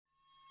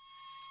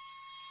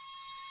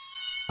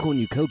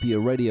Cornucopia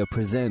Radio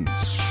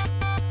presents.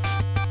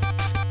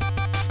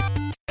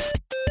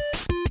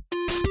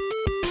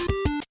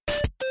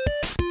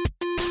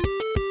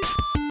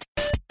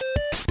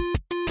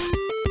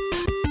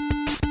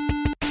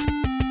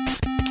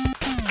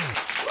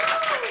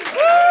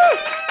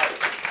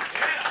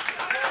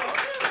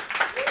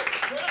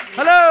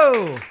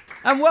 Hello,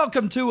 and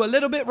welcome to A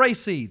Little Bit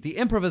Racy, the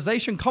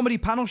improvisation comedy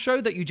panel show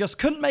that you just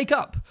couldn't make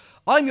up.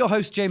 I'm your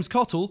host, James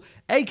Cottle,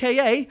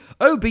 a.k.a.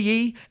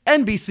 OBE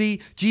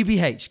NBC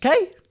GBH,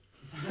 okay?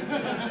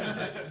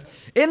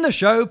 In the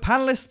show,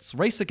 panelists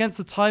race against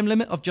a time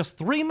limit of just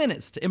 3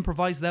 minutes to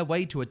improvise their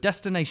way to a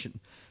destination.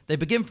 They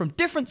begin from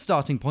different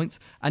starting points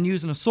and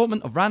use an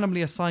assortment of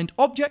randomly assigned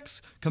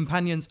objects,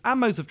 companions, and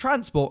modes of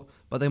transport,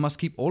 but they must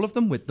keep all of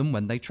them with them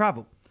when they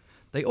travel.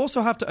 They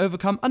also have to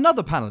overcome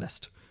another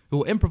panelist, who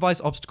will improvise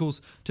obstacles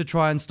to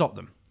try and stop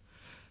them.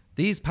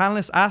 These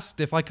panelists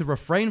asked if I could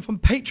refrain from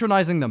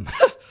patronising them.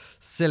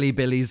 Silly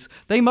billies.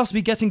 They must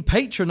be getting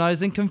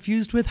patronising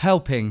confused with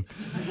helping.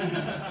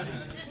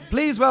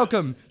 Please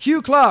welcome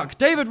Hugh Clark,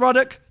 David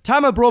Roddick,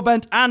 Tamara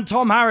Broadbent, and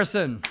Tom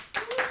Harrison.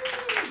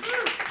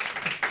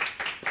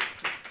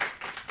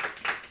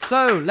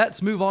 So,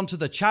 let's move on to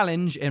the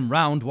challenge in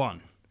round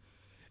one.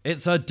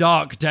 It's a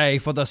dark day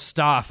for the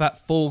staff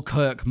at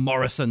Falkirk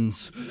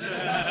Morrison's.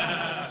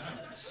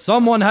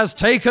 Someone has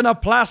taken a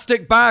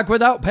plastic bag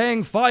without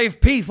paying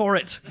 5p for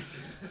it.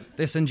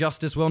 This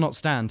injustice will not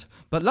stand.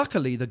 But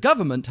luckily, the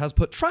government has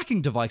put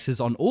tracking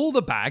devices on all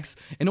the bags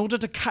in order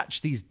to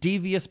catch these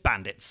devious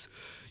bandits.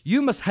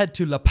 You must head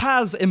to La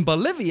Paz in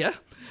Bolivia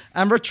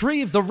and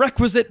retrieve the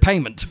requisite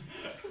payment.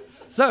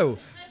 So,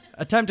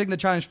 attempting the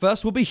challenge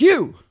first will be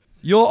Hugh.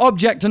 Your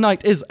object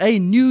tonight is a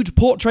nude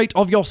portrait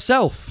of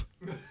yourself.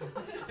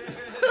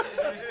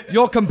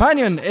 Your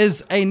companion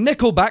is a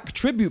Nickelback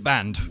tribute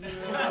band.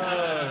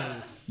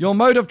 Your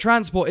mode of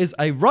transport is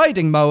a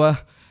riding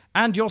mower,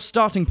 and your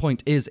starting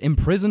point is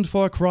imprisoned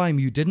for a crime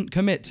you didn't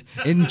commit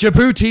in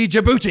Djibouti,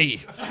 Djibouti.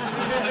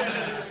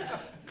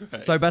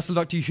 So best of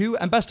luck to you, Hugh,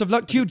 and best of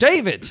luck to you,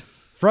 David,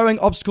 throwing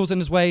obstacles in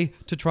his way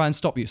to try and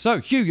stop you. So,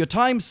 Hugh, your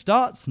time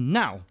starts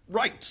now.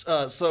 Right,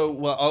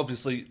 so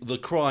obviously the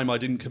crime I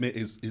didn't commit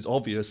is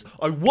obvious.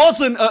 I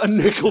wasn't at a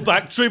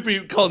Nickelback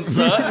tribute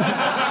concert.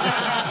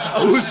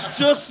 I was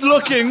just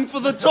looking for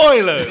the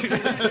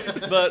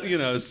toilet. But, you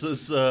know,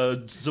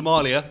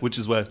 Somalia, which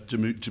is where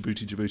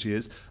Djibouti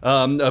is,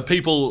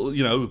 people,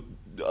 you know,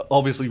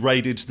 obviously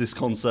raided this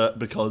concert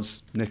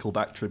because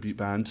Nickelback tribute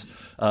band.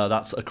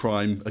 That's a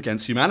crime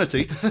against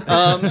humanity.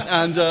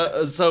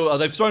 So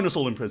they've thrown us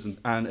all in prison,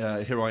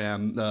 and here I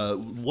am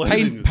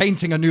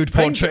painting a nude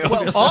portrait.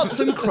 Well, arts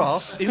and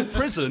crafts in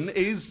prison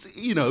is,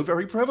 you know,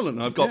 very prevalent.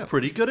 And I've got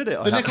pretty good at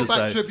it. The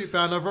Nickelback tribute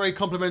band are very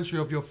complimentary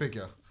of your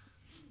figure.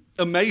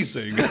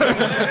 Amazing.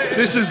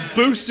 This has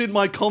boosted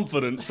my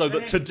confidence so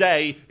that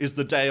today is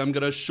the day I'm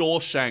going to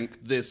Shawshank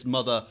this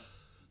mother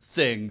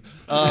thing.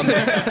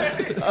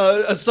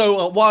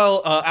 So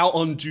while out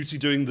on duty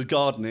doing the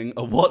gardening,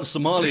 what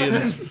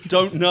Somalians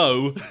don't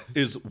know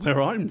is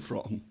where I'm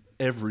from.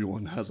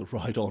 Everyone has a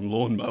ride-on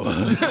lawnmower.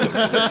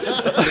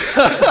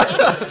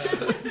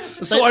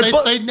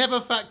 They never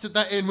factored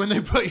that in when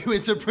they put you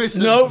into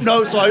prison.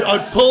 No. So I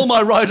pull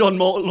my ride-on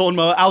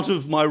lawnmower out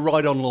of my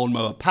ride-on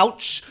lawnmower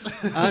pouch,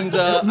 and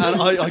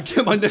I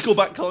get my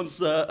Nickelback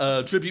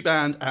concert tribute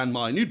band and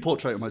my nude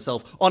portrait of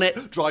myself on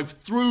it. Drive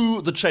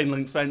through the chain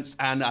link fence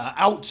and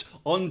out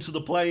onto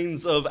the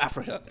plains of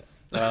Africa.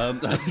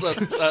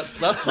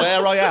 That's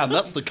where I am.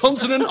 That's the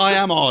continent I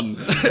am on.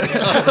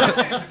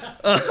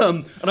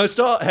 And I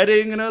start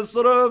heading in a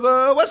sort of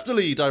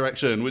westerly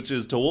direction, which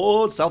is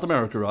towards South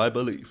America, I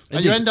believe.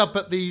 And you end up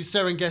at the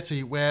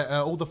Serengeti, where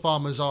all the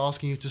farmers are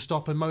asking you to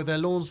stop and mow their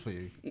lawns for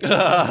you.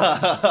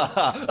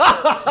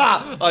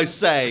 I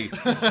say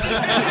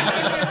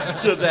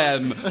to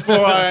them, for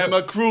I am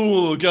a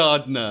cruel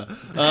gardener.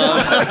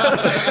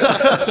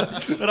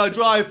 And I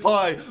drive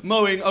by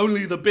mowing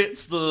only the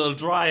bits that are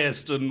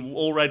driest and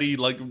already,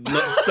 like,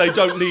 they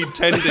don't need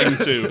tending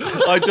to.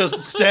 I just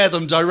stare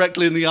them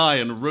directly in the eye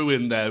and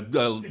ruin their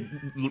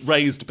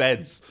raised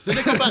beds. The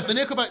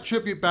Nickelback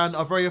tribute band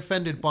are very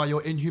offended by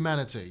your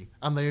inhumanity,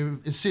 and they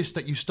insist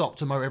that you stop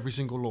to mow every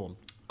single lawn.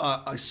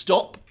 I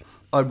stop.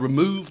 I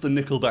remove the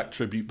Nickelback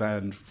tribute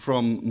band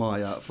from my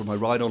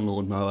ride-on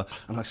lawnmower,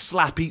 and I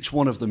slap each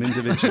one of them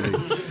individually.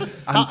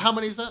 How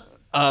many is that?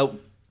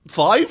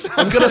 5?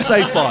 I'm going to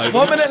say 5.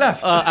 1 minute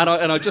left.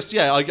 And I just,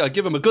 I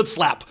give him a good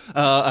slap.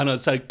 And I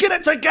say, get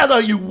it together,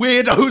 you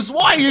weirdos.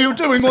 Why are you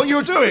doing what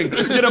you're doing?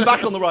 Get him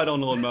back on the ride-on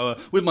lawnmower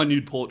with my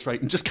nude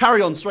portrait and just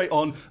carry on straight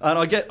on. And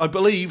I get, I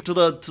believe, to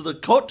the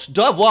Côte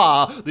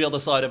d'Ivoire, the other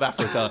side of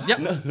Africa.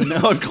 Yep.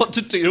 Now I've got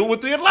to deal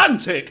with the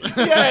Atlantic.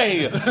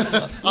 Yay.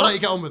 I'll let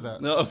you get on with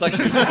that. No, thank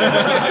you.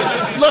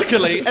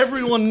 Luckily,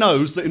 everyone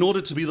knows that in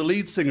order to be the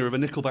lead singer of a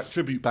Nickelback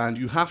tribute band,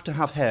 you have to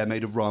have hair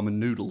made of ramen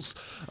noodles.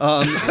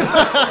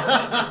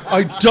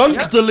 I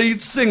dunk the lead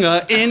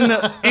singer in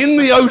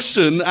the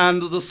ocean,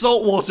 and the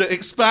salt water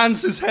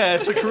expands his hair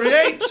to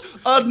create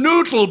a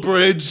noodle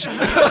bridge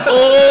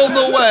all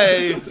the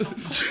way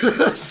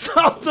to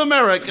South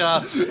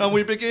America, and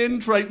we begin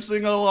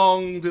traipsing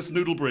along this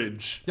noodle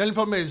bridge. The only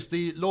problem is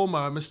the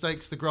lawnmower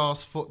mistakes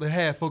the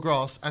hair for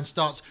grass and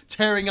starts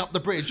tearing up the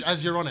bridge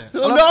as you're on it.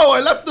 Oh no, I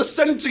left the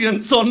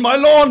sentience on my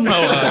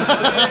lawnmower.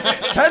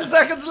 10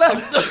 seconds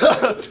left.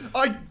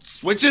 I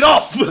switch it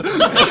off.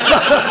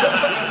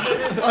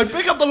 I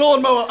pick up the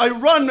lawnmower, I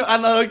run,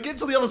 and I get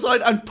to the other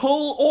side and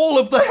pull all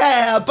of the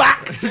hair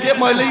back to get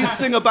my lead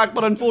singer back,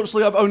 but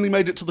unfortunately I've only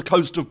made it to the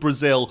coast of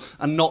Brazil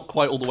and not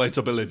quite all the way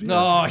to Bolivia.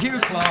 Oh, Hugh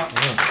Clark.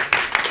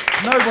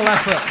 Noble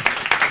effort.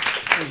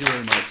 Thank you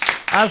very much.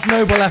 As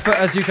noble effort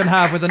as you can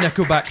have with a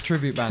Nickelback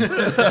tribute band.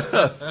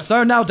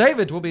 So now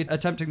David will be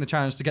attempting the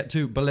challenge to get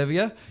to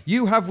Bolivia.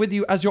 You have with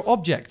you as your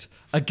object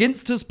a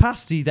Ginster's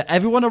pasty that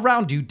everyone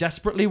around you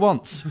desperately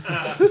wants.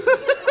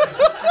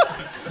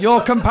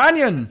 Your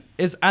companion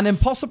is an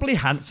impossibly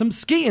handsome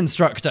ski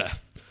instructor.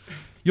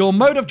 Your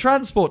mode of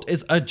transport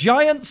is a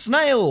giant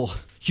snail,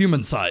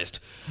 human-sized.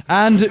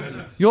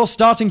 And your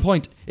starting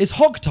point is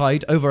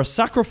hogtied over a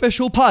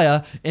sacrificial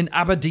pyre in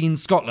Aberdeen,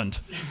 Scotland.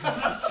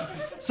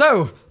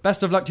 So,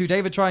 best of luck to you,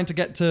 David, trying to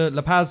get to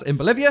La Paz in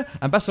Bolivia,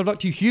 and best of luck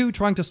to you, Hugh,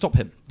 trying to stop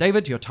him.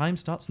 David, your time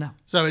starts now.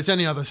 So it's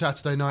any other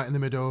Saturday night in the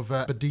middle of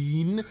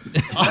Aberdeen.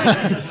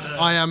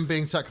 I am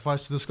being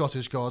sacrificed to the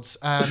Scottish gods,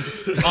 and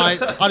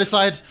I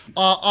decide,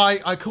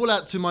 I call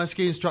out to my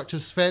ski instructor,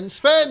 Sven,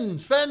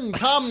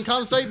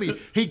 come save me.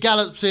 He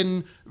gallops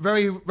in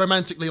very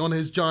romantically on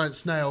his giant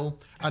snail,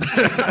 and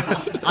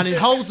he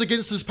holds the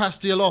Ginster's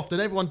pasty aloft,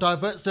 and everyone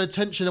diverts their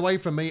attention away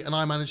from me, and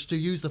I manage to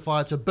use the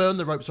fire to burn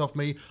the ropes off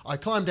me. I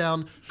climb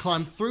down,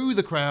 climb through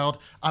the crowd,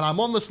 and I'm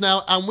on the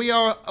snail, and we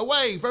are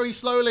away very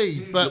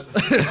slowly, but...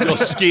 Your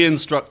ski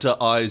instructor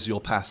eyes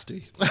your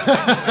pasty.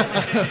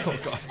 Oh,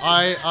 God.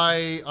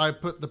 I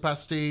put the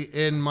pasty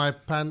in my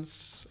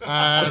pants,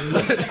 and...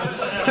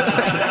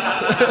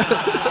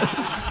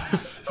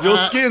 Your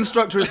ski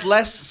instructor is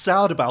less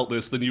sad about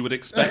this than you would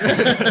expect.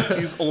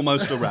 He's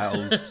almost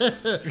aroused.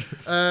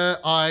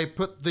 I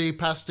put the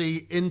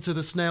pasty into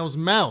the snail's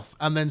mouth,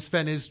 and then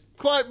Sven is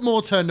quite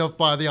more turned off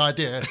by the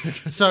idea.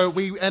 So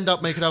we end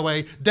up making our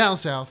way down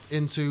south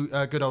into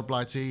good old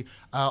Blighty.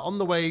 On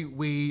the way,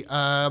 we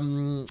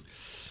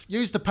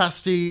use the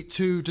pasty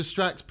to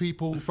distract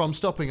people from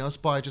stopping us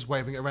by just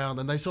waving it around,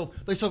 and they sort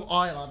of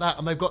eye it like that,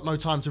 and they've got no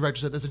time to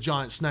register there's a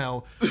giant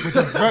snail with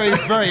a very,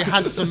 very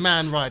handsome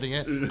man riding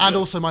it, and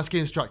also my ski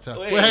instructor.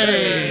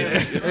 Hey.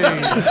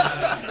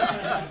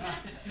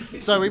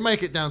 So we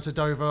make it down to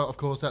Dover. Of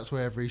course, that's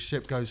where every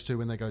ship goes to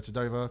when they go to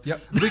Dover.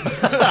 Yep.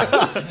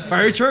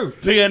 Very true.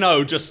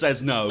 P&O just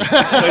says no. They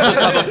just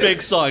have a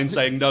big sign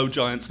saying no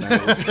giant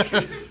snails.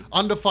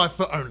 Under 5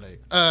 foot only.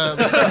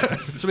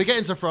 So we get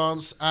into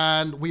France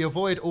and we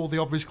avoid all the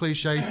obvious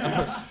cliches.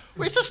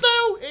 It's a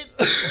snail.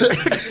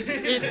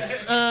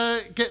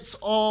 It gets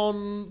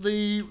on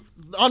the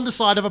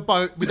underside of a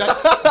boat.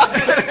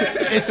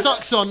 It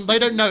sucks on. They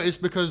don't notice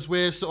because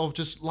we're sort of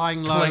just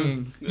lying low.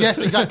 Clinging. Yes,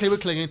 exactly. We're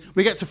clinging.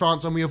 We get to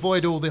France and we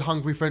avoid all the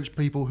hungry French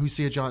people who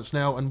see a giant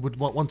snail and would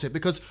want it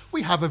because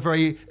we have a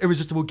very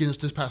irresistible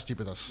Ginster's pasty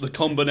with us. The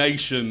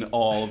combination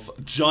of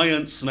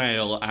giant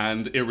snail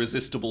and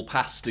irresistible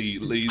pasty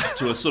leads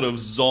to a sort of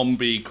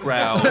zombie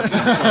crowd in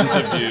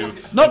front of you.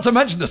 Not to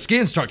mention the ski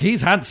instructor,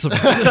 he's handsome.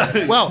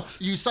 Well,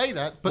 you say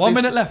that, but 1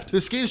 minute left.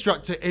 The ski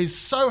instructor is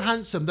so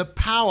handsome, the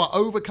power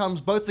overcomes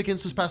both the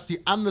Ginster's pasty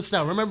and the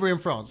snail. Remember, we're in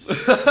France.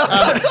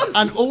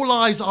 And all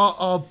eyes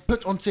are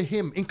put onto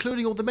him,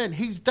 including all the men.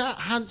 He's that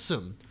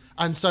handsome.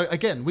 And so,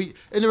 again,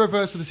 in the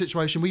reverse of the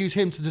situation, we use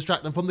him to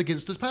distract them from the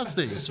Ginster's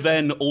pasty.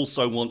 Sven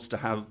also wants to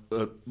have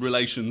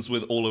relations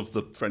with all of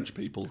the French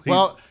people.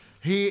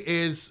 He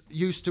is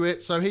used to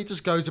it, so he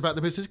just goes about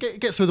the business,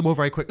 gets through them all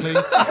very quickly.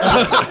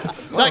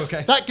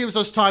 That gives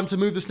us time to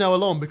move the snail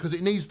along because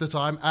it needs the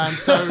time. And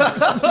so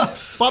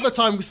by the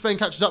time Sven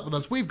catches up with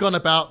us, we've gone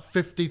about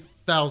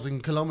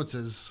 50,000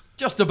 kilometres.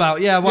 Just about,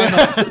 yeah, why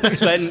not?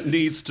 Sven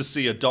needs to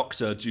see a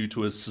doctor due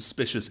to a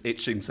suspicious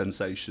itching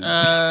sensation.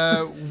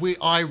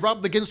 I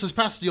rub the Ginster's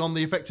pasty on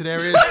the affected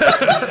areas,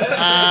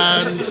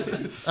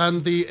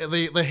 and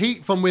the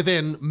heat from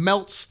within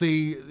melts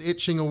the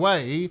itching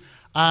away.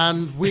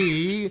 And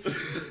we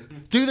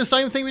do the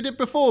same thing we did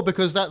before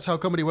because that's how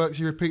comedy works.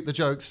 You repeat the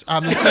jokes,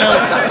 and the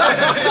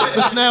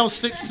snail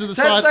sticks to the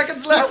 10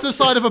 seconds left. sticks to the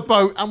side of a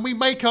boat, and we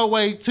make our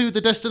way to the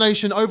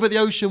destination over the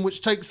ocean,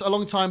 which takes a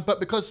long time. But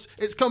because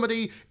it's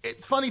comedy,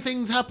 funny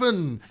things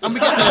happen, and we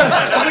get there.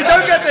 And we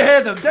don't get to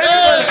hear them.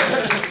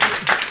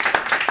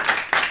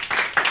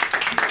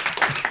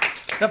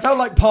 That felt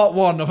like part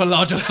one of a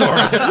larger story.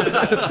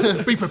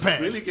 Be prepared.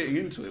 Really getting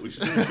into it. We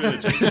should do a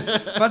trilogy.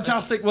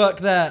 Fantastic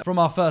work there from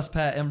our first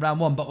pair in round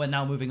one, but we're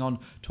now moving on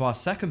to our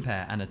second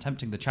pair, and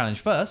attempting the challenge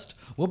first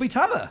will be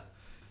Tamer.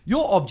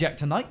 Your object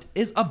tonight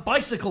is a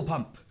bicycle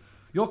pump.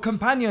 Your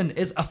companion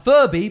is a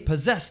Furby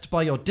possessed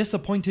by your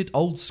disappointed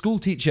old school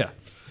teacher.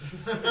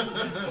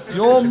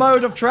 Your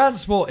mode of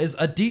transport is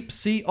a deep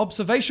sea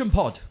observation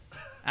pod.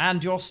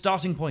 And your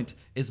starting point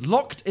is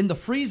locked in the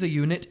freezer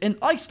unit in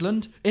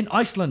Iceland.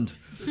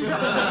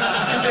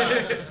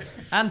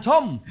 And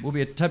Tom will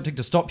be attempting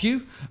to stop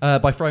you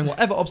by throwing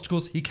whatever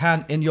obstacles he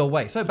can in your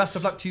way. So best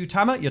of luck to you,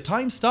 Tama. Your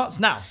time starts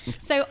now.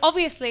 So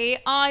obviously,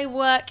 I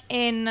work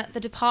in the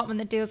department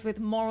that deals with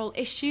moral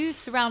issues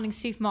surrounding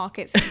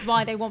supermarkets, which is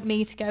why they want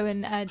me to go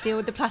and deal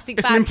with the plastic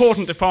bag. It's an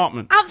important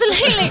department.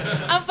 Absolutely.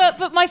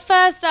 But my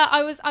first,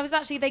 I was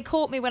actually, they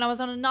caught me when I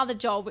was on another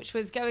job, which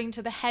was going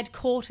to the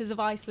headquarters of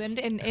Iceland,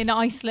 in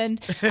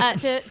Iceland,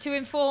 to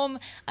inform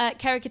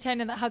Kerry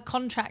Katona that her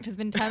contract has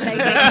been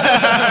terminated.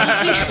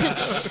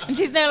 and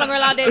she's no longer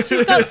allowed it.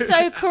 She's got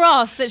so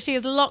cross that she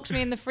has locked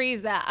me in the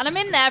freezer. And I'm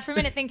in there for a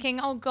minute thinking,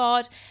 oh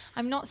God,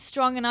 I'm not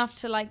strong enough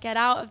to like get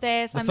out of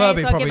this. I may Furby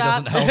as well probably give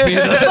up. doesn't help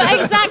either.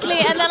 But exactly.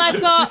 And then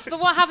but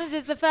what happens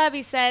is the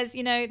Furby says,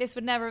 you know, this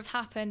would never have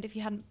happened if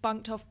you hadn't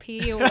bunked off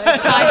PE all those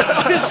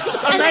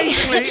times.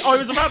 Amazingly, I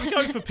was about to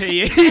go for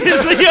PE.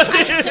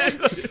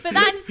 But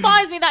that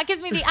inspires me. That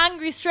gives me the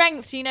angry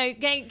strength to, you know,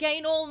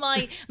 gain all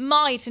my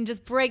might and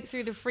just break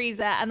through the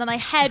freezer. And then I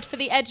head for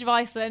the edge of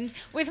Iceland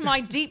with my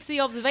deep sea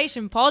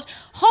observation pod,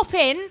 hop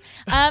in,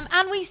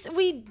 and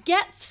we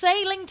get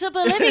sailing to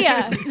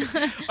Bolivia.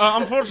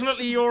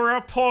 Unfortunately,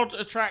 your pod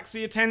attracts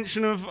the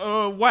attention of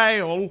a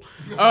whale.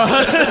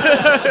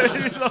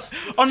 I'm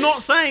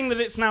not saying that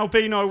it's an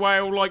albino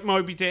whale like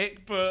Moby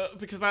Dick, but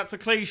because that's a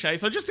cliche.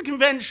 So just a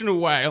conventional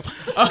whale,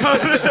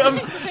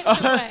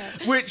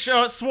 which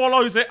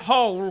swallows it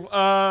whole,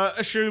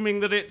 assuming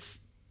that it's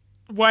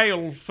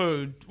whale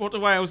food. What do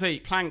whales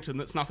eat? Plankton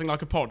that's nothing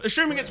like a pod.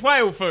 Assuming it's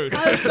whale food.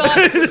 Oh God.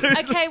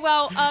 Okay,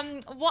 well,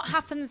 what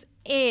happens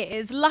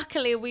is,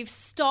 luckily we've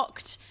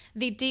stocked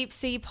the deep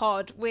sea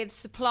pod with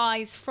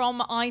supplies from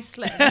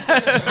Iceland,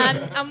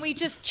 and we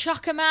just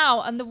chuck them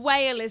out, and the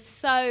whale is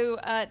so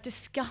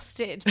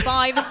disgusted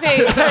by the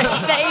food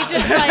that he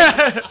just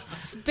like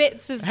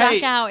spits us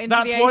back out into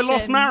the ocean. That's why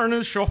Lost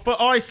Mariners shop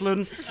at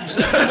Iceland.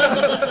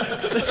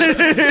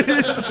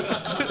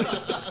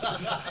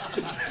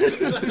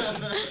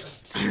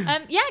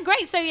 Yeah,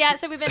 great. So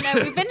we've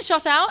been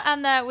shot out,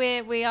 and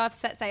we are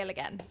set sail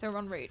again. So we're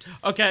en route.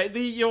 Okay,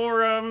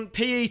 your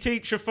PE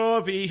teacher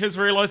Furby has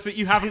realised that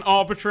you haven't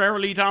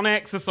arbitrarily done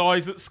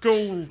exercise at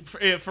school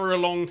for a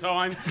long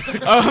time,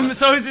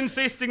 so he's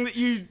insisting that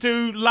you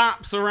do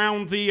laps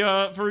around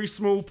the very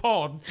small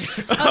pod.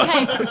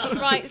 Okay,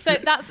 right. So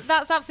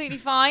that's absolutely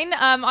fine.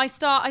 I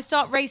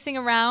start racing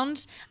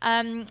around,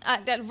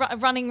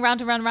 running round and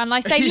round and round. And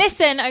I say,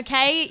 listen,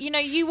 okay, you know,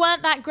 you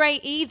weren't that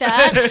great either.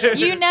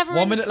 You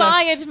never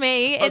inspired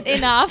me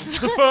enough.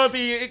 The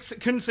Furby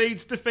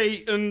concedes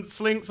defeat and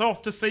slinks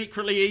off to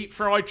secretly eat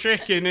fried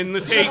chicken in the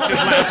teacher's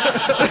lab.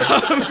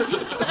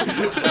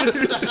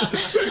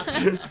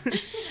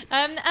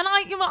 And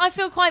I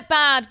feel quite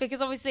bad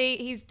because obviously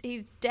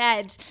he's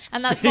dead,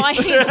 and that's why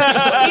he's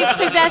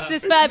possessed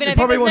this Furby. He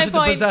probably wanted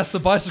to possess the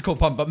bicycle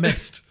pump, but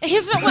missed.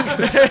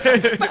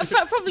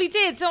 Probably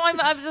did. So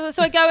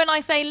I go and I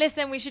say,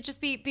 listen, we should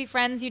just be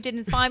friends. You did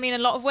inspire me in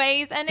a lot of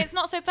ways, and it's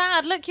not so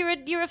bad. Look,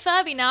 you're a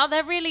Furby now.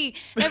 They're really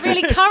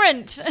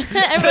current.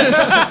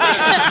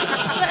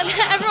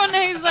 Everyone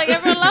knows, like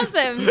everyone loves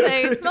them, so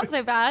it's not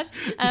so bad.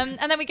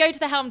 And then we go to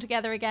the helm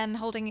together again,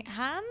 holding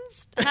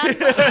hands.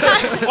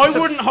 I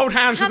wouldn't hold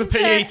hands with a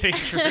PE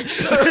teacher.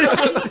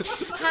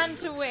 Hand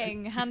to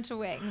wing.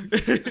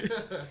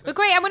 But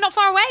great, and we're not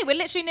far away. We're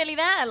literally nearly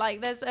there.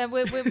 Like there's,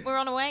 we're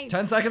on our way.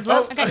 10 seconds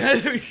left.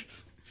 Okay.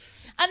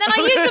 And then I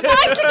use the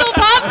bicycle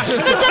pump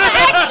for some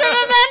extra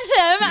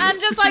momentum and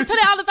just like put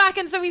it out the back,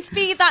 and so we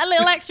speed that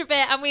little extra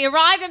bit, and we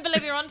arrive in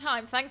Bolivia on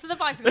time thanks to the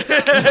bicycle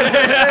pump.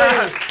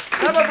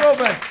 Emma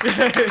Broadbent.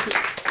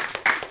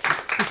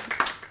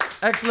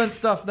 Excellent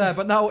stuff there,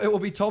 but now it will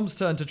be Tom's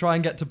turn to try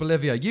and get to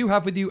Bolivia. You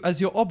have with you as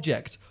your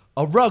object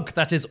a rug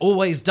that is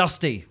always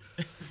dusty.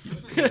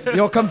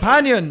 Your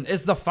companion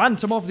is the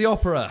Phantom of the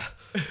Opera.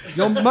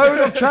 Your mode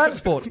of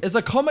transport is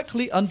a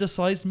comically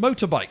undersized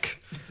motorbike.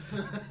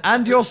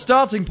 And your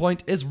starting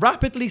point is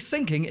rapidly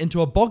sinking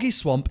into a boggy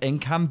swamp in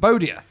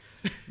Cambodia.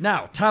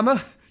 Now,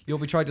 Tama, you'll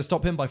be trying to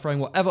stop him by throwing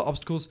whatever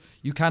obstacles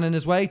you can in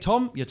his way.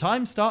 Tom, your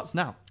time starts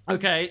now.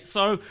 Okay,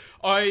 so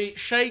I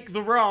shake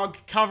the rug,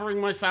 covering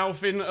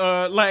myself in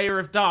a layer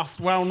of dust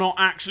while not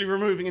actually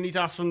removing any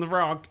dust from the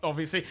rug,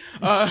 obviously.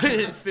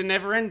 It's the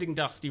never-ending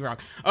dusty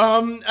rug.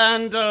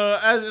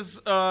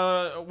 As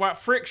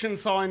friction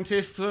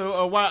scientists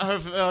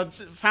have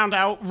found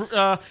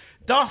out,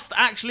 dust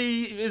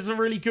actually is a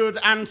really good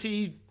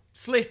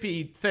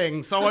anti-slippy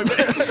thing, so I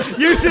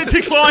used it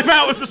to climb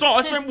out of the swamp.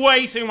 I spent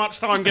way too much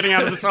time getting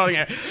out of the sun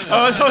here. So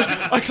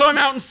I climb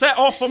out and set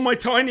off on my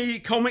tiny,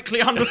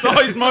 comically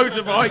undersized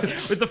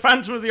motorbike with the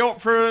Phantom of the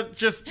Opera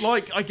just,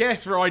 like, I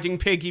guess, riding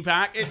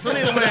piggyback. It's a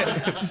little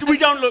bit... We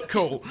don't look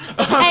cool.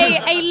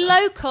 A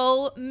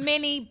local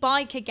mini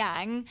biker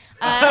gang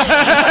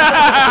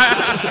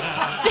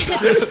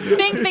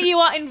think that you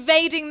are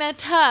invading their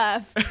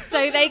turf,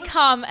 so they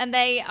come and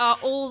they are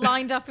all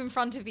lined up in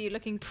front of you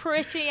looking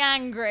pretty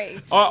angry.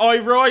 do? I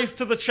rise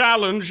to the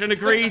challenge and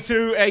agree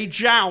to a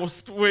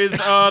joust with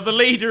the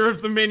leader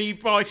of the mini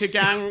biker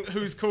gang,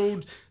 who's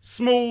called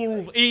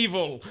Small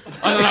Evil.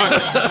 I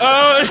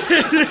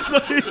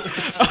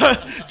don't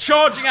know.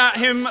 Charging at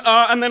him,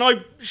 and then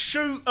I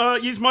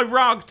use my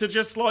rug to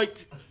just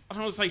like, I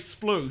don't want to say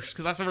sploosh,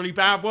 because that's a really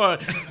bad word.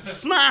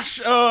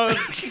 Smash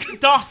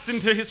dust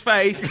into his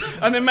face,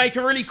 and then make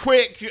a really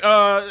quick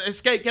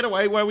escape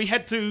getaway where we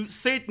head to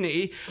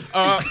Sydney,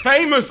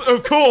 famous,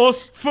 of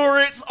course, for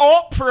its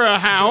opera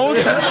house.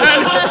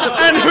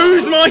 And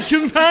who's my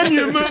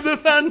companion but the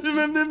Phantom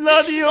of the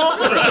Bloody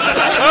Opera?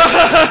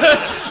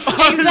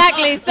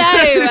 Exactly. So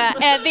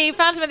the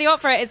Phantom of the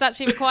Opera is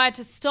actually required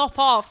to stop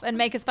off and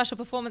make a special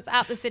performance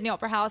at the Sydney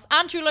Opera House.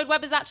 Andrew Lloyd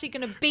Webber is actually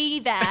going to be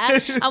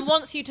there and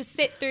wants you to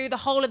sit through the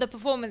whole of the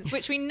performance,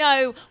 which we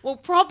know will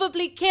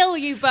probably kill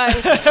you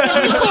both. You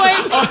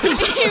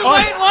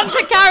won't want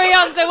to carry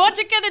on. So what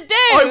you going to do?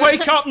 I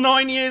wake up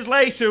 9 years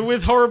later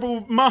with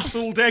horrible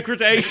muscle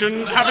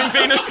degradation, having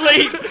been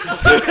asleep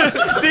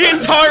the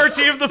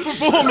entirety of the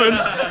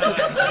performance,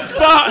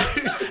 but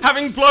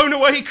having blown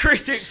away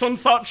critics on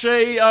such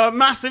a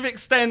massive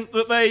extent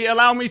that they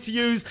allow me to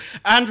use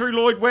Andrew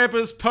Lloyd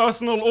Webber's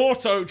personal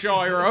auto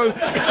gyro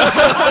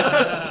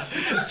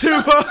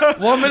to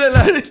 1 minute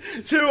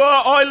left. to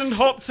island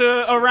hop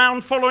to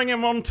around following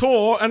him on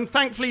tour, and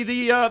thankfully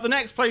the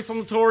next place on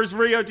the tour is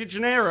Rio de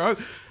Janeiro.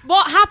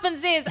 What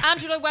happens is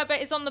Andrew Lloyd Webber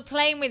is on the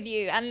plane with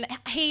you, and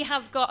he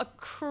has got a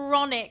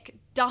chronic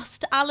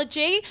dust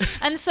allergy,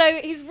 and so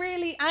he's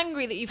really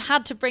angry that you've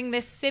had to bring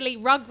this silly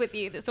rug with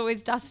you that's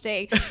always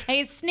dusty. And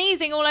he's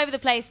sneezing all over the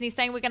place, and he's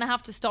saying, we're going to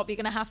have to stop, you're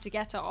going to have to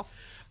get off.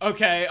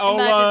 Okay,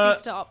 Emergency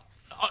stop.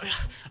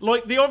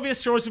 Like, the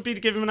obvious choice would be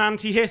to give him an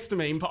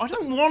antihistamine, but I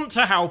don't want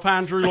to help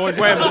Andrew Lloyd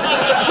Webber.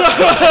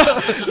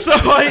 so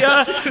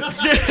I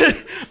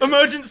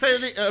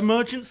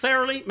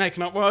emergentarily,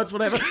 making up words,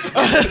 whatever,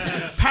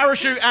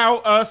 parachute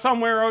out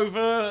somewhere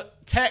over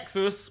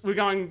Texas. We're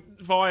going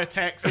via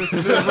Texas to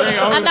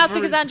Rio. And that's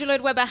because Andrew Lloyd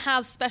Webber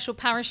has special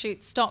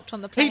parachutes stocked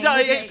on the plane. He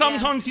does.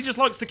 Sometimes he just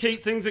likes to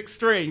keep things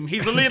extreme.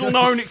 He's a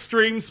little-known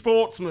extreme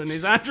sportsman,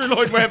 is Andrew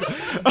Lloyd Webber.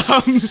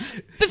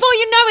 Before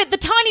you know it, the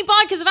tiny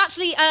bikers have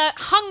actually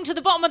hung to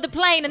the bottom of the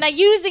plane, and they're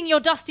using your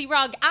dusty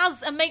rug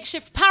as a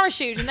makeshift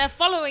parachute, and they're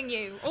following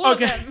you, all of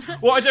them.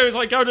 What I do is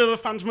I go to the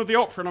Phantom of the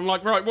Opera, and I'm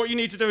like, right, what you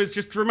need to do is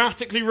just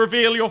dramatically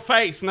reveal your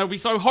face, and they'll be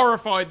so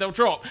horrified they'll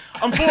drop.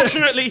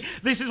 Unfortunately,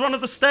 this is one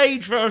of the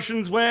stage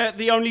versions where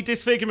the only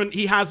disfigurement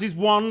he has is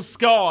one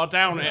scar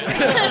down it.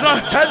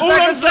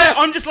 So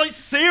I'm just like,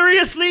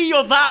 seriously,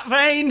 you're that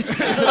vain?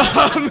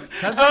 10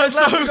 seconds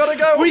left, we've got to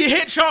go. We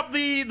hitch up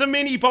the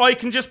mini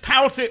bike and just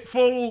pout it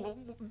full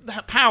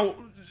pout,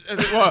 as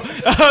it were.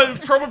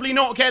 Probably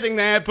not getting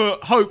there,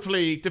 but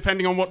hopefully,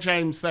 depending on what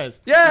James says.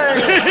 Yay!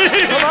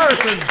 Tom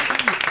Harrison.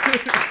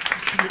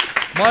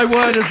 My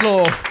word is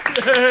law.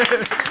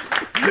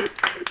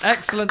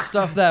 Excellent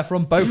stuff there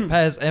from both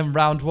pairs in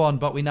round one,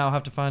 but we now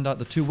have to find out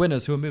the two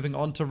winners who are moving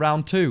on to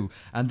round two.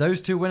 And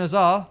those two winners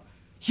are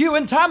Hugh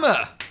and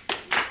Tamer.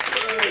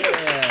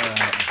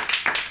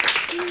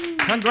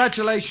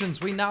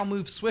 Congratulations, we now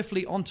move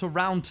swiftly on to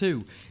round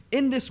two.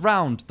 In this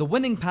round, the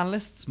winning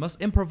panelists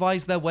must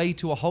improvise their way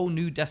to a whole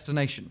new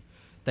destination.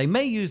 They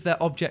may use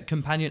their object,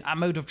 companion and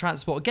mode of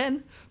transport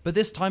again, but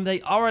this time they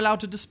are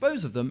allowed to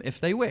dispose of them if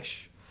they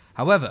wish.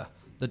 However,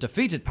 the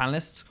defeated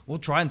panelists will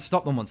try and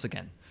stop them once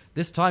again,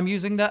 this time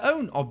using their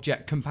own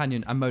object,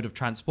 companion and mode of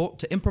transport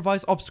to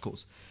improvise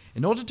obstacles,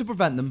 in order to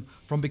prevent them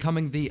from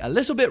becoming the a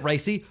little bit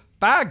racy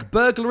bag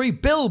burglary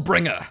bill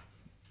bringer.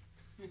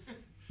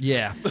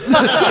 Yeah.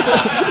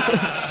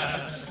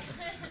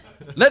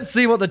 Let's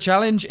see what the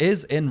challenge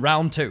is in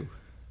round two.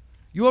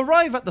 You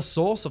arrive at the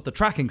source of the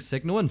tracking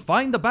signal and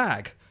find the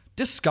bag,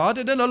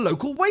 discarded in a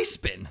local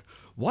waste bin.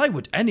 Why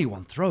would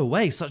anyone throw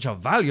away such a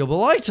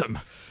valuable item?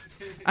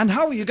 And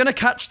how are you going to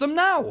catch them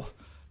now?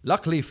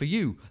 Luckily for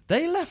you,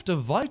 they left a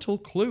vital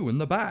clue in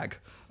the bag.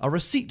 A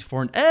receipt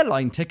for an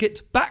airline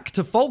ticket back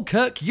to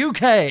Falkirk,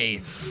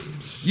 UK.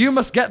 You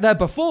must get there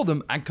before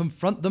them and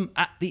confront them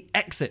at the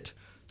exit.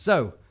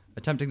 So,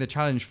 attempting the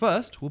challenge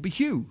first will be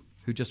Hugh,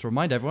 who, just to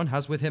remind everyone,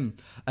 has with him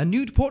a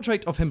nude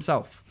portrait of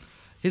himself,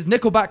 his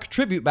Nickelback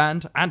tribute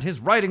band, and his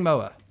riding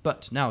mower.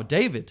 But now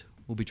David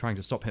will be trying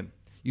to stop him,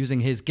 using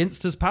his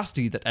Ginster's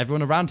pasty that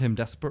everyone around him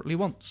desperately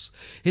wants,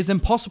 his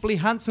impossibly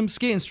handsome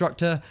ski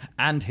instructor,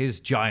 and his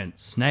giant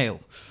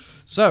snail.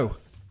 So,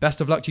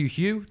 best of luck to you,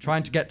 Hugh,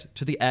 trying to get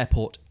to the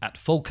airport at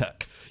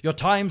Falkirk. Your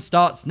time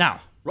starts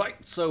now. Right,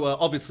 so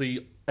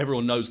obviously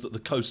everyone knows that the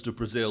coast of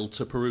Brazil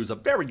to Peru is a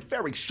very,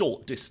 very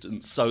short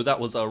distance, so that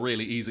was a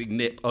really easy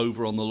nip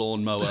over on the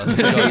lawnmower to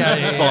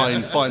go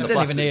find the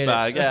plastic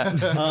bag.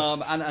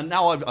 And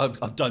now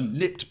I've done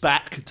nipped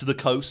back to the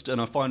coast,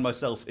 and I find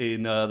myself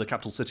in the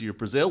capital city of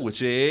Brazil,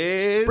 which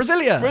is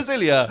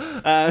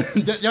Brasilia.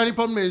 And The only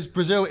problem is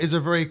Brazil is a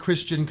very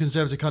Christian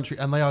conservative country,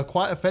 and they are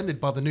quite offended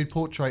by the nude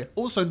portrait.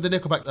 Also, the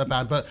Nickelback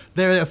band, but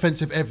they're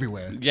offensive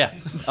everywhere. yeah,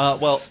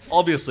 well,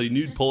 obviously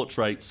nude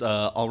portraits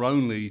are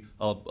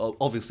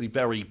obviously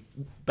very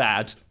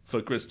bad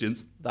for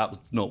Christians. That was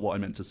not what I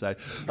meant to say.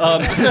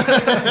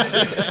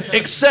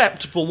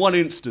 Except for one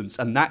instance,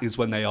 and that is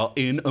when they are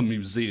in a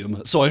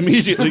museum. So I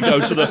immediately go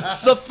to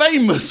the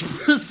famous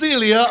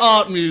Brasilia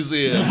Art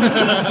Museum,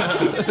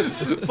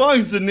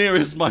 find the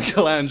nearest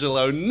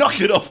Michelangelo,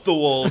 knock it off the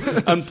wall,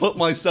 and put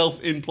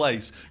myself in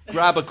place.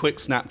 Grab a quick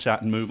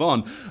Snapchat and move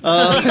on.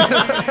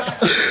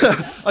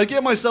 I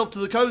get myself to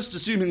the coast,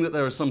 assuming that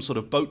there is some sort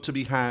of boat to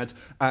be had,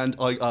 and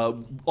I,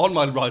 on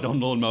my ride-on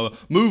lawnmower,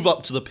 move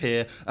up to the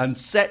pier and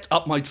set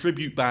up my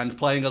tribute band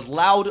playing as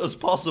loud as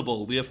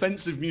possible. The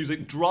offensive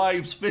music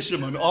drives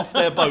fishermen off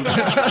their boats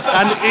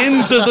and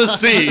into the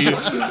sea.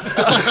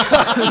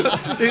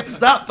 It's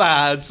that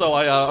bad, so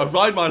I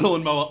ride my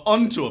lawnmower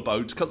onto a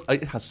boat because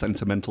it has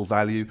sentimental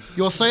value.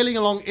 You're sailing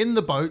along in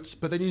the boat,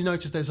 but then you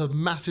notice there's a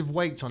massive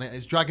weight on it.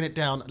 It's dragging it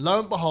down. Lo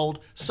and behold,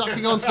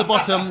 sucking onto the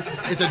bottom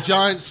is a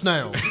giant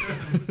snail.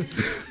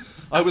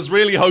 I was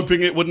really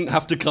hoping it wouldn't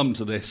have to come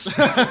to this.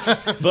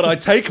 But I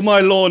take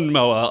my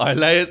lawnmower, I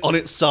lay it on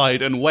its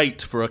side and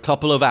wait for a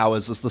couple of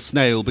hours as the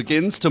snail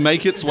begins to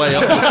make its way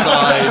up the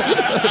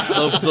side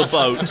of the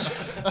boat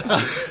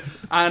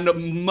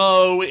and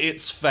mow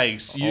its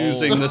face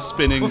using the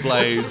spinning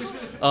blades.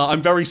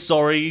 I'm very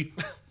sorry.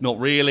 Not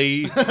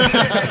really.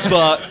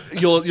 But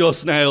your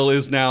snail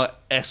is now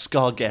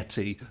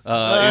escargetti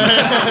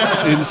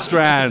in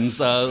strands,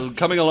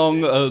 coming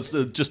along,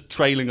 just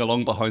trailing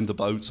along behind the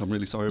boat. I'm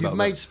really sorry about that. You've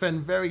made Sven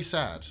very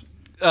sad.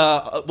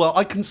 Well,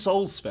 I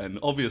console Sven,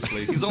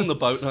 obviously. He's on the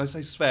boat, and I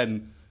say,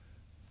 Sven,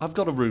 I've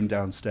got a room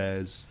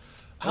downstairs.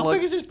 How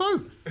big is this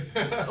boat?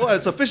 Well,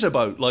 it's a fisher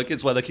boat. Like,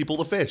 it's where they keep all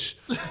the fish.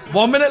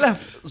 1 minute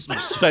left.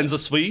 Sven's a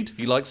Swede.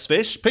 He likes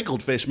fish.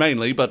 Pickled fish,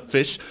 mainly, but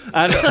fish.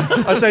 And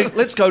I say,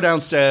 let's go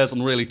downstairs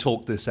and really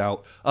talk this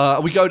out.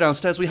 We go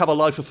downstairs. We have a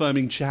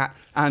life-affirming chat.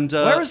 And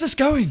Where is this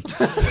going?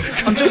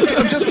 I'm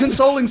just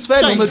consoling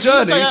Sven on the James, can you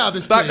journey stay out of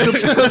this,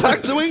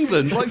 back to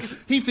England. Like,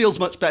 he feels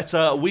much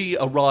better. We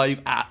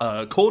arrive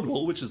at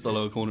Cornwall, which is the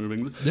lower corner of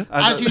England. Yeah.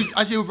 And,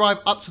 As you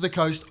arrive up to the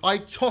coast, I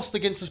toss the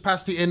Ginster's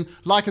pasty in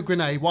like a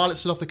grenade while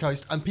it's still off the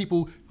coast, and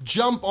people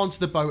jump onto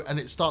the boat and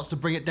it starts to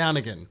bring it down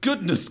again.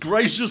 goodness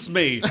gracious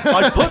me!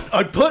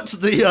 I put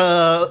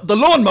the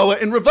lawnmower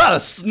in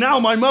reverse. Now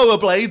my mower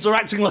blades are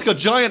acting like a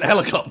giant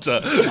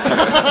helicopter.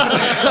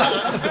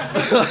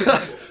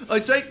 I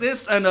take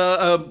this and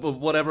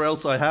whatever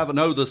else I have.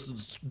 No,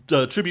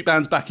 the tribute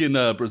band's back in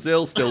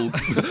Brazil, still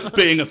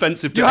being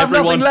offensive to You have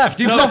everyone. nothing left.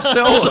 You've lost it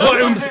all.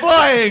 So I'm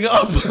flying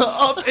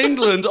up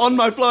England on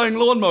my flying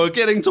lawnmower,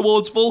 getting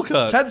towards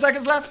Falkirk. 10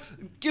 seconds left.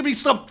 Give me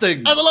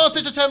something. As a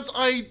last-ditch attempt,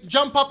 I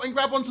jump up and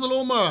grab onto the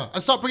lawnmower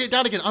and start bringing it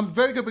down again. I'm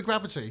very good with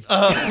gravity.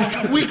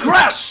 We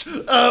crash.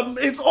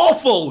 It's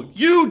awful.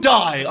 You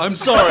die. I'm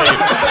sorry.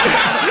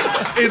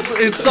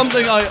 It's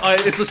something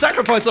it's a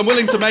sacrifice I'm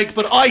willing to make,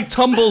 but I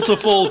tumble to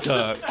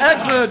Falkirk.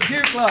 Excellent.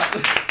 Hugh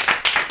Clark.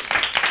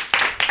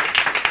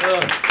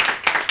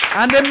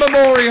 And in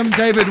memoriam,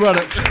 David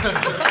Willock.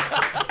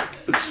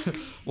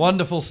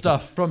 Wonderful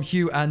stuff from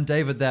Hugh and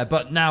David there.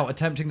 But now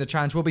attempting the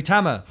challenge will be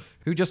Tamar,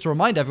 who, just to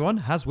remind everyone,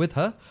 has with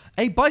her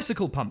a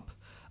bicycle pump,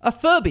 a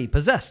Furby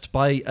possessed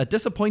by a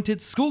disappointed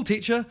school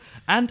teacher,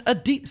 and a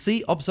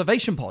deep-sea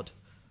observation pod.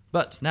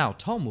 But now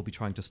Tom will be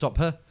trying to stop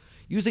her,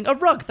 using a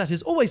rug that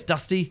is always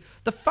dusty,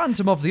 the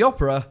Phantom of the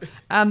Opera,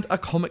 and a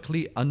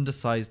comically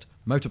undersized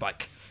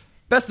motorbike.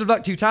 Best of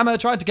luck to you, Tamar,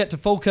 trying to get to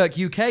Falkirk,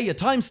 UK. Your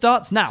time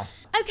starts now.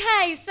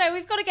 Okay, so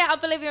we've got to get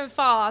up Bolivian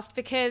fast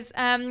because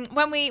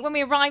when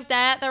we arrived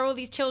there are all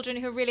these children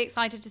who are really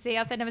excited to see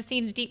us. They'd never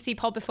seen a deep sea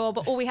pod before,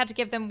 but all we had to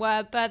give them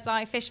were bird's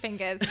eye fish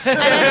fingers. So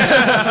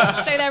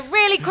they're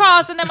really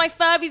cross, and then my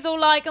Furby's all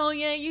like, "Oh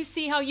yeah, you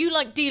see how you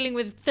like dealing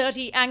with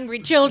 30 angry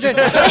children."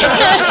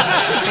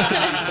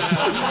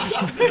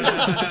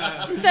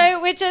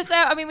 So we're just,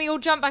 we all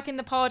jump back in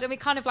the pod and we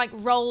kind of like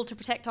roll to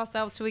protect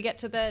ourselves till we get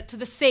to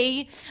the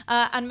sea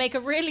and make a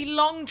really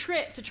long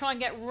trip to try and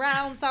get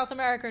round South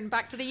America and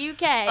back to the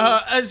UK.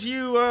 As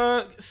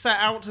you set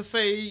out to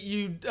sea,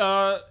 you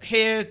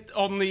hear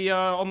on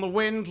the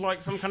wind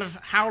like some kind of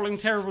howling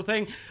terrible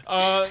thing,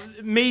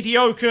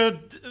 mediocre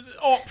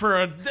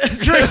opera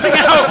drifting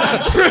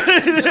out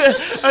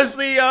as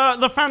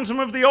the Phantom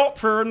of the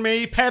Opera and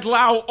me pedal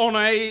out on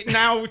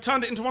now we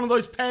turned it into one of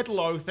those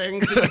pedalo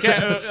things that you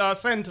get at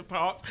Centre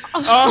Park.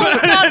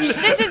 God,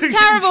 this is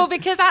terrible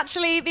because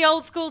actually the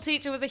old school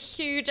teacher was a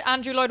huge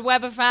Andrew Lloyd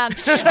Webber fan,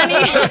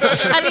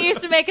 and he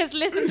used to make us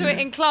listen to it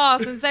in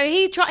class. And so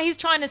he's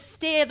trying to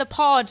steer the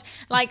pod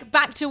like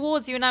back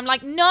towards you, and I'm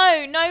like,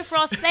 no, for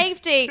our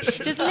safety,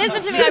 just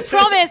listen to me. I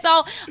promise,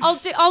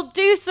 I'll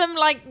do some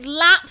like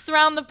laps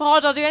around the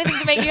pod. I'll do anything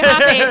to make you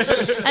happy,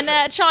 and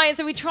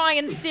we try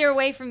and steer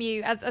away from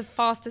you as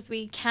fast as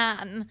we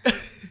can.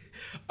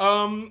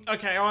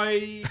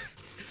 Okay,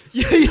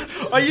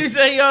 I use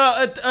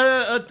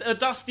a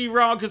dusty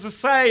rug as a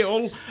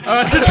sail to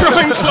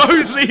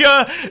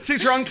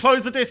try and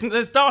close the distance.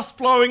 There's dust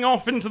blowing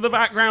off into the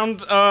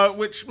background,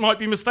 which might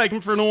be mistaken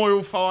for an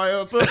oil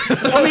fire, but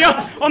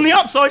on the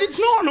upside, it's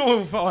not an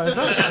oil fire.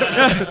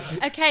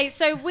 Okay,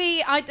 so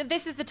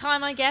this is the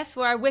time, I guess,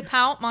 where I whip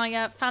out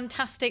my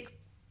fantastic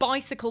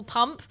bicycle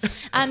pump,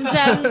 and you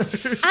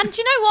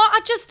know what? I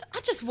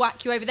just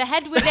whack you over the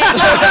head with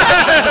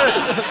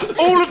it.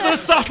 All of the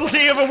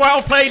subtlety of a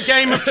well-played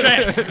game of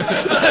chess.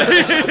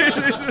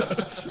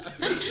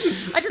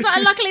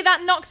 Luckily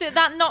that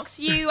knocks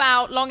you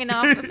out long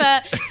enough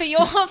for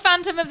your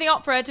Phantom of the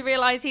Opera to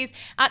realise he's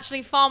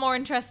actually far more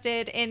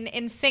interested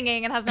in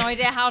singing and has no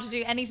idea how to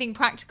do anything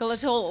practical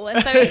at all.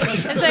 And so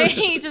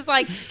he just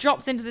like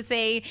drops into the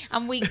sea,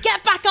 and we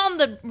get back on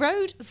the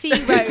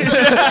sea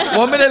road.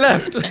 1 minute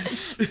left.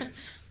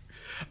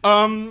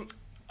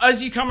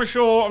 As you come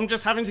ashore, I'm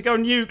just having to go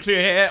nuclear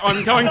here.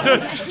 I'm gonna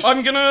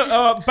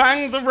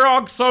bang the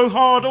rug so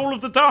hard all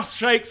of the dust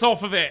shakes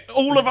off of it.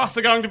 All of us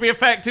are going to be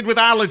affected with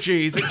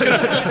allergies.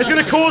 It's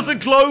gonna cause a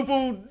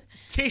global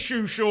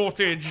tissue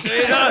shortage.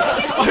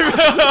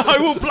 I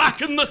will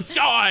blacken the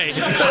sky.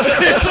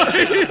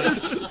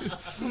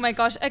 Oh my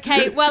gosh.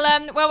 Okay. Well,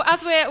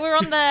 as we're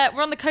on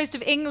the coast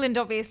of England,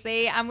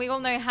 obviously, and we all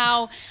know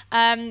how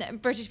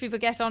British people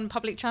get on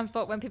public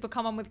transport when people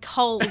come on with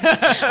colds.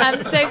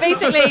 So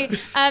basically,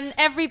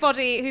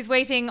 everybody who's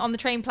waiting on the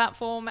train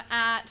platform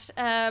at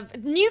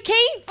Newquay,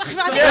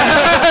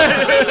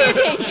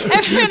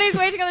 everyone who's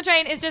waiting on the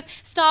train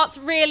starts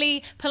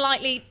really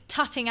politely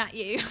tutting at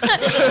you.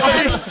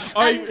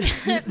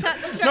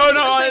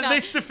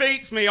 This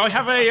defeats me. I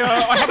have a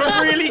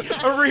really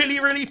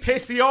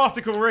pissy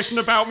article written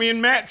about me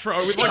in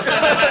Metro with like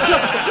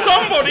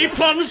somebody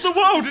plunged the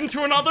world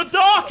into another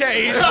dark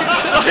age.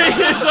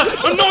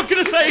 I'm not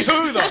going to say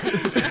who though.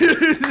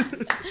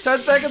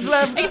 10 seconds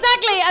left.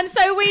 Exactly, and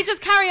so we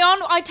just carry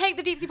on. I take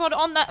the deep sea pod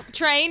on that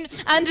train,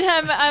 and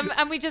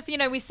we just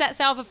we set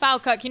sail for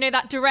Falkirk. You know,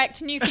 that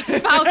direct Newquay to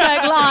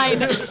Falkirk line.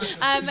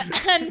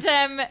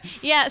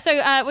 So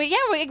we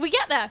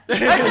get there.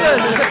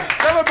 Excellent.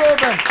 Come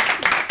Broadbent.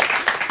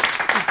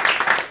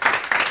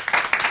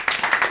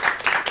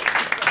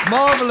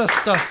 Marvellous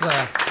stuff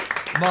there.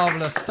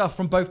 Marvellous stuff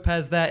from both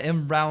pairs there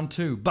in round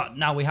 2. But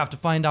now we have to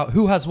find out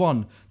who has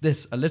won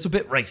this A Little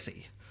Bit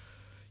Racy.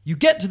 You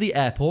get to the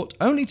airport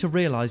only to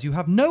realise you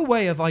have no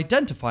way of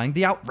identifying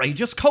the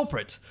outrageous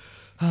culprit.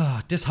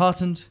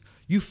 Disheartened,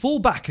 you fall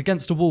back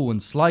against a wall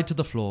and slide to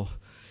the floor.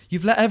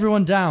 You've let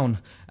everyone down,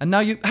 and now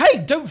hey,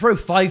 don't throw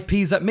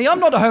 5p's at me, I'm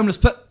not a homeless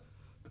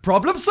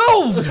problem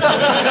solved!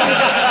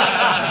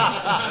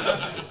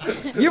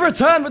 You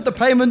return with the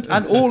payment,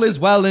 and all is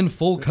well in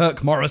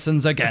Falkirk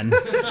Morrison's again.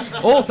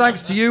 All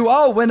thanks to you,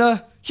 our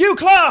winner, Hugh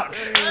Clark!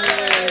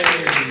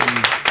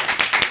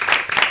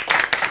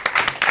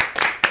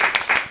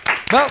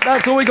 Well,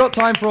 that's all we got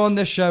time for on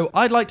this show.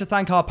 I'd like to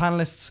thank our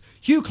panellists,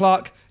 Hugh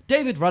Clark,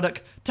 David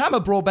Ruddock, Tamara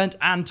Broadbent,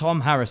 and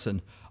Tom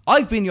Harrison.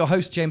 I've been your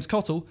host, James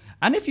Cottle,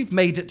 and if you've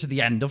made it to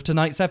the end of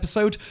tonight's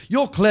episode,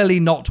 you're clearly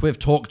not with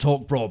Talk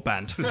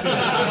Broadband.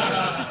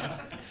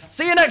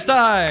 See you next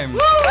time! Woo!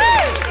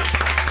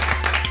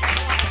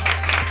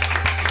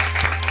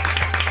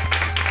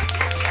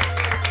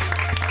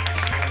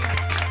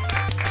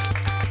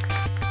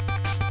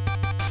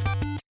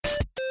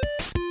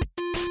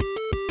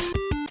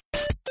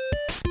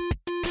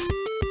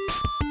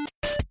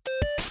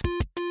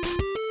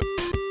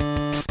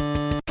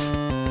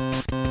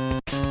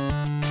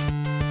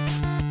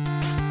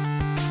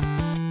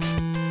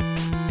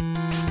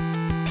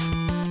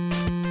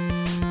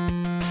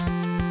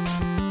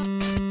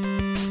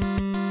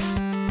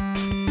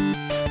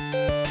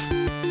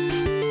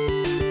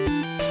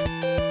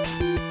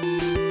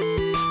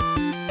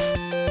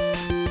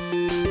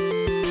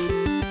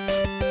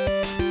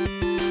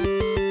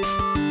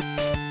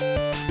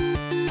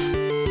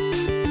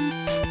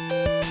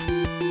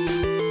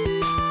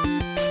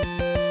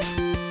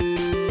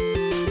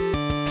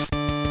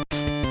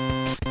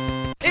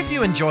 If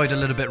you enjoyed A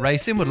Little Bit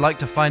Racy and would like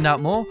to find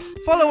out more,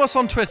 follow us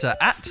on Twitter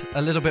at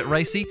A Little Bit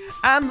Racy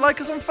and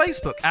like us on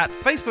Facebook at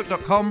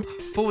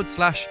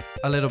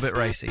facebook.com/A Little Bit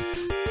Racy.